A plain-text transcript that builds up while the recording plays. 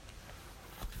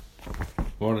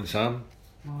Morning, Sam.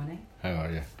 Morning. How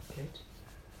are you?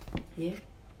 Good. You?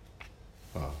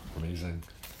 Oh, amazing.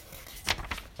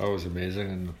 Always amazing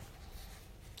on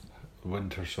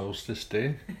winter solstice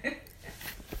day.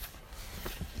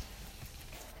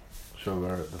 So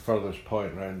we're at the furthest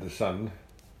point round the sun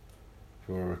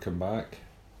before we come back.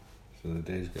 So the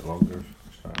days get longer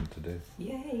starting today.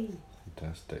 Yay!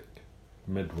 Fantastic.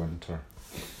 Midwinter.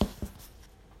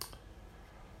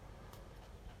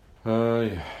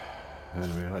 Yeah.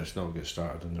 Anyway, let's not get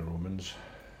started on the Romans.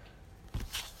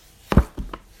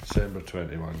 December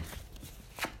 21.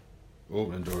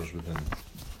 Opening doors within.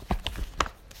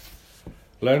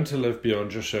 Learn to live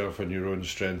beyond yourself and your own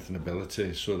strength and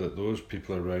ability so that those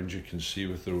people around you can see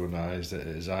with their own eyes that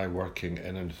it is I working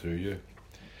in and through you.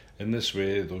 In this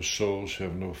way, those souls who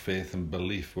have no faith and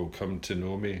belief will come to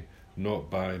know me, not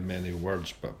by many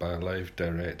words, but by life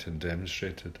direct and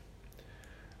demonstrated.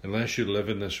 Unless you live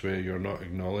in this way, you're not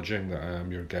acknowledging that I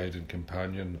am your guide and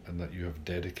companion and that you have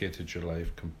dedicated your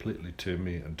life completely to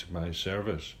me and to my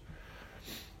service.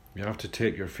 You have to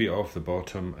take your feet off the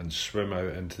bottom and swim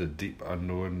out into the deep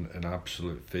unknown in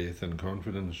absolute faith and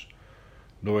confidence,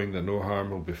 knowing that no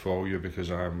harm will befall you because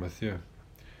I am with you.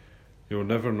 You will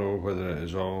never know whether it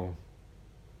is all...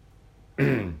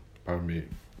 You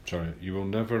will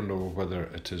never know whether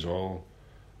it is all...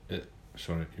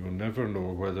 You will never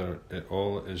know whether it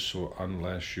all is so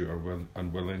unless you are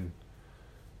unwilling,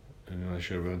 unless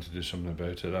you're willing to do something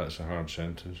about it. That's a hard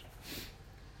sentence.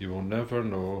 You will never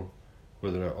know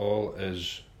whether it all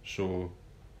is so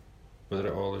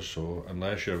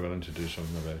unless you're willing to do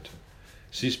something about it.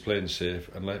 Cease playing safe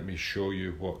and let me show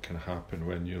you what can happen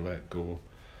when you let go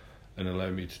and allow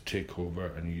me to take over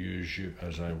and use you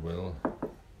as I will.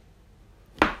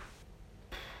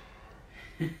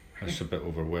 That's a bit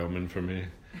overwhelming for me.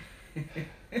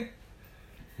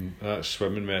 That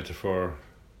swimming metaphor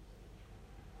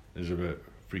is a bit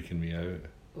freaking me out.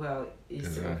 Well, you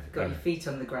sort of got your feet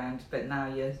on the ground, but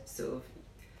now you're sort of...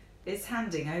 It's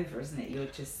handing over, isn't it?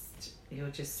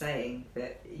 You're just saying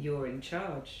that you're in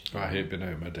charge. I hate being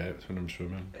out of my depth when I'm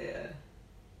swimming. Yeah.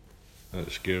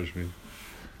 That scares me.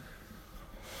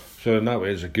 So in that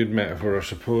way, it's a good metaphor, I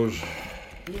suppose.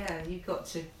 Yeah, you've got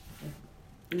to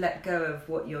let go of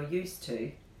what you're used to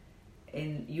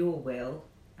in your will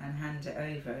and hand it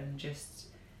over and just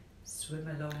swim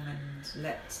along and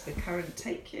let the current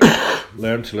take you.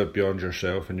 Learn to live beyond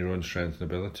yourself and your own strength and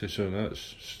ability. So that's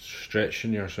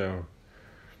stretching yourself,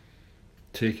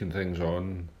 taking things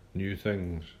on, new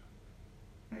things.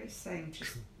 It's saying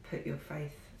just put your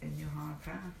faith in your higher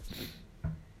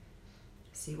power.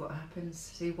 See what happens,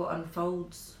 see what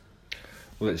unfolds.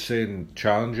 Well, it's saying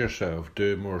challenge yourself,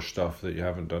 do more stuff that you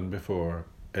haven't done before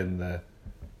in the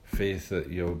faith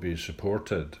that you'll be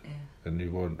supported and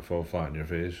you won't fall flat on your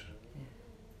face. Yeah.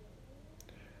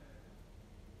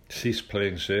 Cease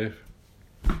playing safe.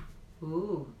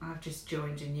 Ooh, I've just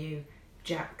joined a new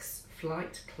Jack's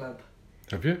Flight Club.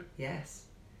 Have you? Yes.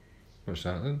 What's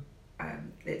that then?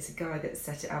 It's a guy that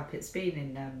set it up. It's been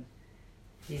in...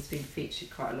 he's been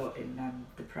featured quite a lot in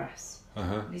the press.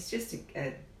 And he's just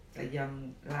a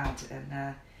young lad,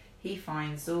 and he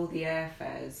finds all the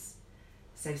airfares.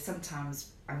 So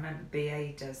sometimes, I remember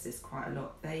BA does this quite a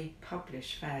lot, they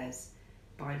publish fares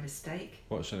by mistake.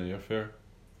 What's an airfare?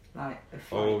 Like a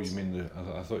flight. Oh, you mean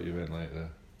I thought you meant like the...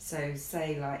 So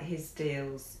say like his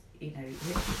deals, you know,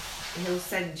 he'll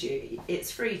send you,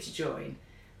 it's free to join,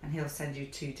 and he'll send you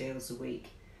 2 deals a week.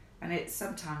 And it's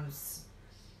sometimes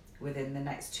within the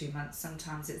next 2 months,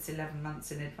 sometimes it's 11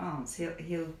 months in advance.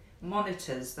 He'll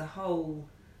monitors the whole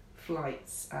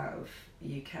flights out of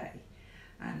UK,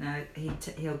 and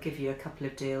he'll give you a couple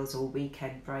of deals or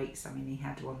weekend breaks. I mean, he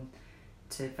had one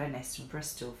to Venice from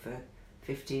Bristol for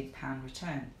 £15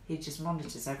 return. He just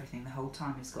monitors everything the whole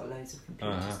time. He's got loads of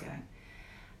computers going.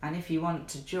 And if you want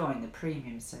to join the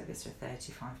premium service for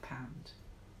 £35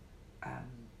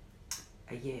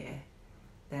 a year,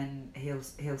 then he'll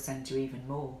send you even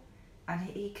more. And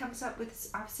he comes up with,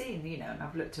 I've seen, you know, and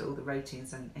I've looked at all the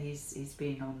ratings, and he's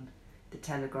been on the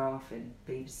Telegraph and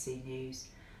BBC News,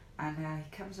 and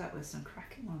he comes up with some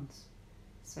cracking ones.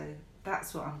 So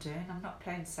that's what I'm doing. I'm not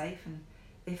playing safe, and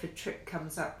if a trip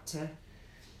comes up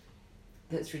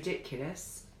that's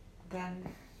ridiculous, then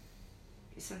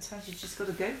sometimes you just got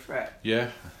to go for it. Yeah,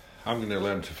 I'm going to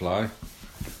learn to fly.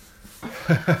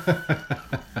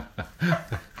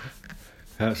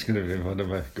 That's going to be one of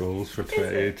my goals for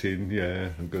 2018. Yeah,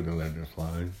 I'm going to learn to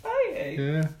fly. Are you?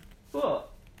 Yeah.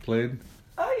 What? Plane.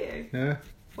 Are you? Yeah.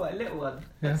 What, a little one?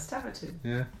 Yeah. At Staverton?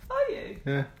 Yeah. Are you?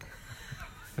 Yeah.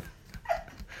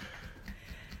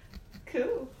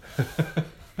 Cool.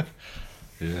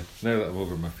 Yeah. Now that I'm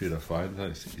over my fear of flying,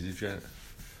 thanks to EasyJet.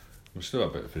 I'm still a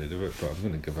bit afraid of it, but I'm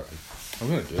going to I'm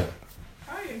going to do it.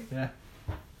 Are you? Yeah.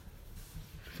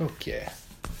 Fuck yeah.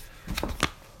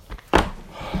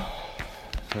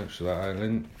 Thanks for that,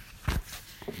 Eileen.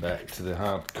 Back to the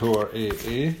hardcore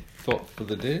AA thought for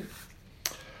the day.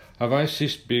 Have I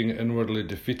ceased being inwardly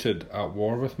defeated, at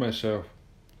war with myself?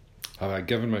 Have I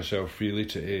given myself freely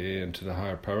to AA and to the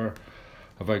higher power?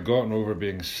 Have I gotten over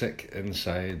being sick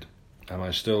inside? Am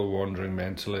I still wandering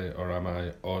mentally, or am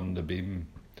I on the beam?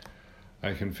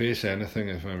 I can face anything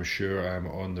if I'm sure I am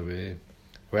on the way.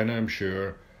 When I'm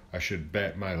sure, I should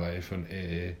bet my life on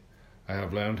AA. I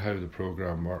have learned how the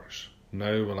program works.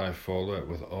 Now will I follow it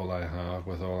with all I have,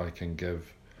 with all I can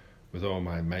give, with all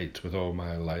my might, with all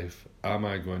my life. Am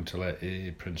I going to let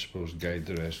AA principles guide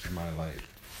the rest of my life?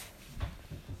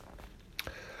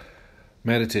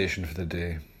 Meditation for the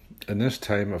day. In this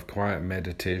time of quiet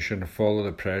meditation, follow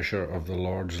the pressure of the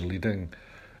Lord's leading.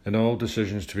 In all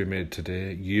decisions to be made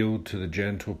today, yield to the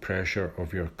gentle pressure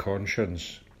of your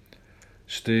conscience.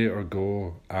 Stay or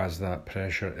go as that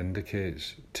pressure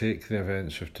indicates. Take the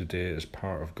events of today as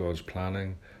part of God's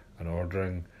planning and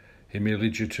ordering. He may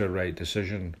lead you to a right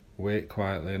decision. Wait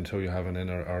quietly until you have an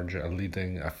inner urge, a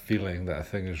leading, a feeling that a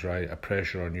thing is right, a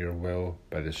pressure on your will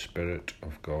by the Spirit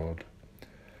of God.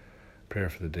 Prayer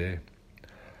for the day.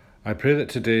 I pray that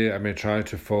today I may try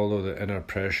to follow the inner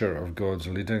pressure of God's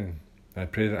leading. I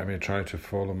pray that I may try to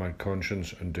follow my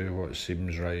conscience and do what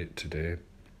seems right today.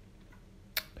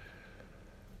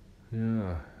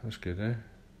 Yeah, that's good, eh?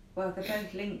 Well, they're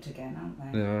both linked again,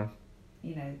 aren't they? They are.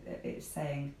 You know, it's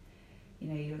saying, you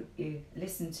know, you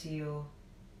listen to your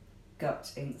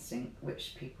gut instinct,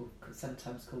 which people could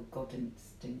sometimes call God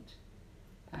instinct,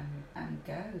 and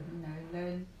go, you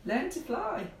know, learn to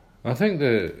fly. I think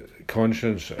the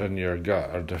conscience and your gut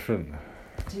are different.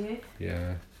 Do you?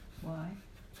 Yeah. Why?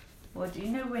 Well, do you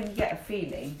know when you get a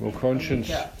feeling? Well, in conscience,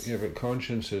 your gut? yeah, but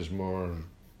conscience is more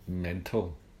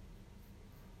mental.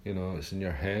 You know, it's in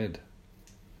your head.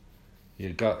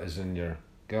 Your gut is in your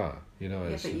gut. You know, Yeah,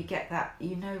 it's. but you get that.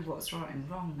 You know what's right and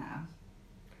wrong now.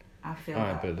 I feel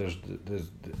Aye, that. but there's the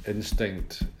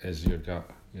instinct is your gut.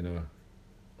 You know.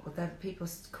 Well, then people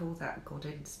call that God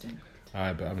instinct.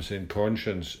 Aye, but I'm saying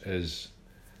conscience is.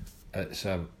 It's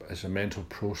a mental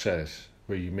process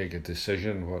where you make a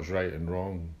decision what's right and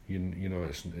wrong. You know,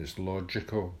 it's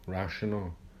logical,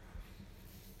 rational.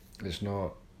 It's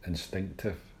not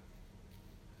instinctive.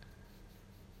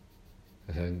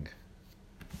 I think.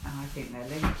 And I think they're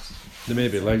linked. They may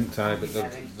be linked, aye, but They're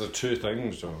linked. they're two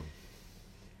things, though.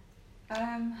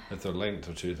 Um, If they're linked,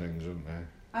 they're two things, aren't they?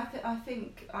 I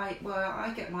think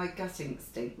I get my gut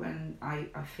instinct when I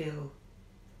feel.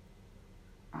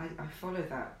 I follow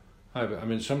that. Aye, but I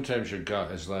mean, sometimes your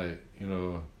gut is like, you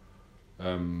know,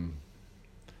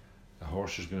 a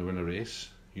horse is going to win a race,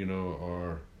 you know,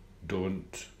 or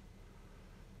don't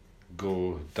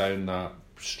go down that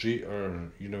street, or,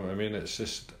 you know what I mean? It's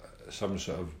just some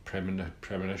sort of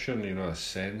premonition, you know, a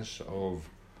sense of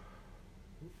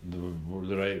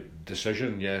the right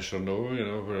decision, yes or no, you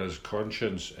know, whereas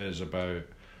conscience is about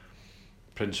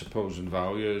principles and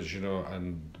values, you know,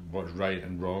 and what's right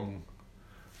and wrong,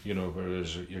 you know,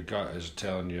 whereas your gut is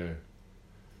telling you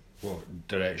what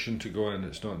direction to go in.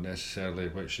 It's not necessarily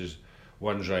which is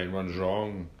one's right and one's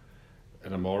wrong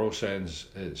in a moral sense.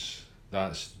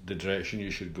 That's the direction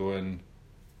you should go in.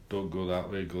 Don't go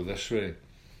that way, go this way.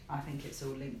 I think it's all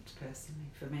linked personally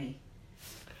for me,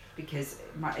 because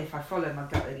if I follow my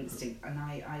gut instinct and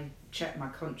I check my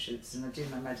conscience and I do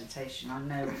my meditation, I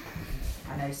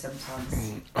know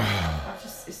sometimes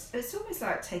it's almost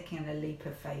like taking a leap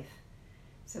of faith.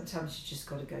 Sometimes you just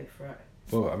got to go for it.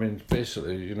 Well, I mean,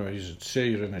 basically, you know, you say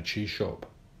you're in a cheese shop,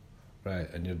 right,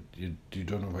 and you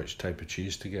don't know which type of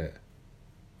cheese to get,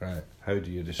 right? How do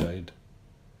you decide?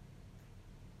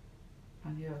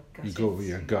 And your gut You go with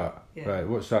your gut, yeah. right?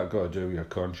 What's that got to do with your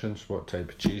conscience? What type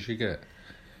of cheese you get?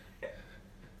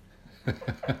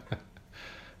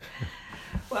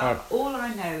 Well, all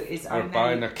I know is Or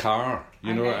buying a car,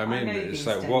 you know what I mean? know It's these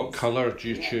like, what days. colour do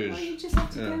you Yeah, choose? well, you just have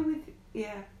to Yeah. go with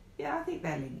yeah. I think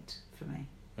they're linked for me.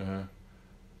 Uh-huh.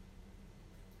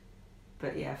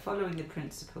 But yeah, following the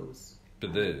principles.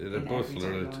 But they're in both everyday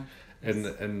related. life In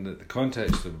is- the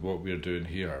context of what we're doing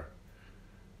here,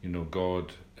 you know,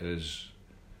 God is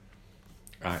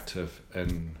active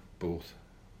in both.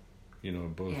 You know,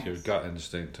 both your Yes. gut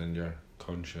instinct and your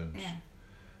conscience. Yeah,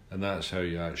 And that's how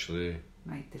you actually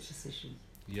make the decision.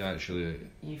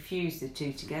 you fuse the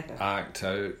two together. act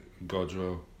out God's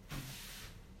will.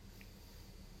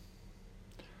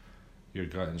 Your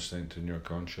gut instinct and your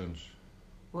conscience.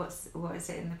 what is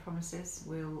it in the promises?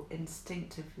 We'll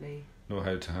instinctively know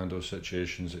how to handle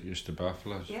situations that used to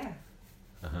baffle us. Yeah.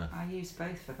 Uh-huh. I use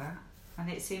both for that, and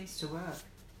it seems to work.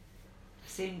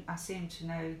 I seem to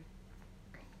know.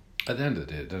 At the end of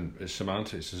the day, it's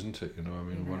semantics, isn't it? You know, I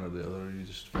mean, Yeah. one or the other. You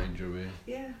just find your way.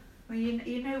 Yeah. Well,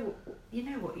 you know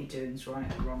what you're doing is right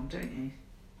or wrong, don't you?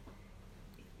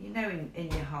 You know in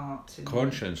your heart. And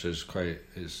Conscience is quite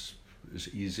is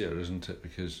easier, isn't it?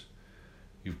 Because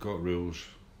you've got rules,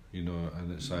 you know,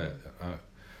 and it's like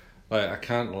I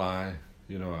can't lie.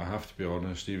 You know, I have to be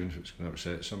honest, even if it's going to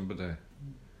upset somebody.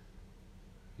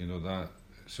 You know that.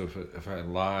 So if I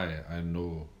lie, I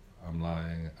know I'm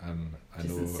lying, and I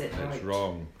know it's right.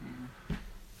 wrong. Yeah.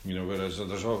 You know, whereas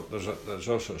there's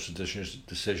all sorts of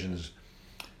decisions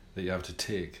that you have to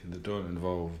take that don't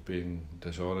involve being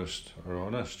dishonest or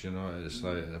honest. You know, it's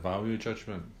like a value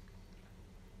judgment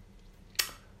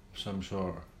of some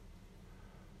sort.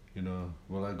 You know,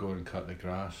 will I go and cut the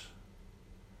grass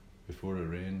before it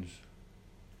rains?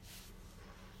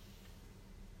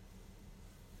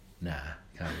 Nah,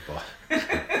 can't be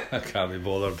bothered. I can't be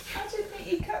bothered. I didn't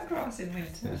think you cut grass in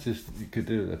winter. It's just, you could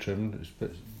do it a trim.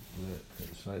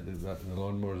 It's like the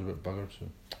lawnmower's a bit buggered, so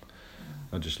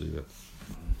I'll just leave it.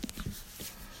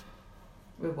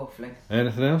 We're waffling.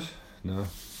 Anything else? No.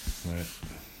 Right.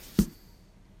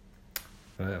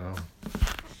 Right, well.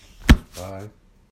 Bye.